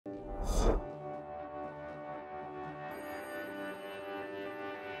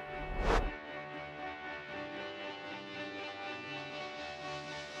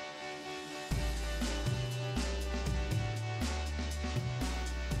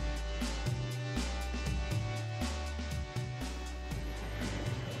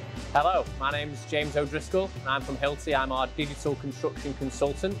Hello, my name's James O'Driscoll and I'm from Hilti. I'm our digital construction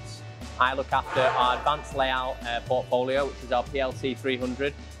consultant. I look after our advanced layout portfolio, which is our PLC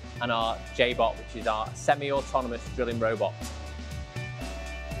 300, and our Jaibot, which is our semi-autonomous drilling robot.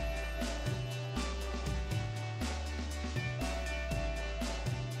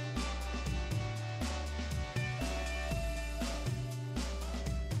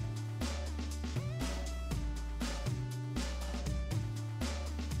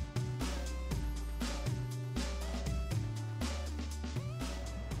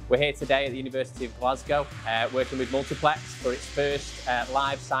 We're here today at the University of Glasgow, working with Multiplex for its first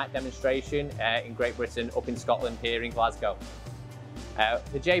live site demonstration in Great Britain, up in Scotland here in Glasgow.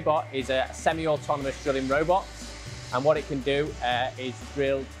 The Jaibot is a semi-autonomous drilling robot, and what it can do is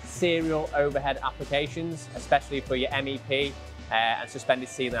drill serial overhead applications, especially for your MEP and suspended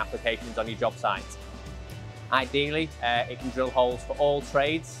ceiling applications on your job site. Ideally, it can drill holes for all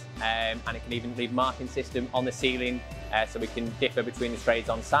trades, and it can even leave marking system on the ceiling so we can differ between the trades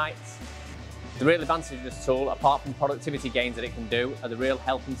on site. The real advantage of this tool, apart from productivity gains that it can do, are the real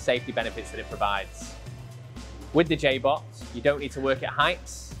health and safety benefits that it provides. With the Jaibot, you don't need to work at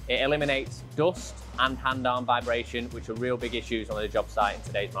heights. It eliminates dust and hand-arm vibration, which are real big issues on the job site in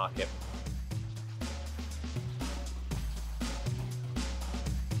today's market.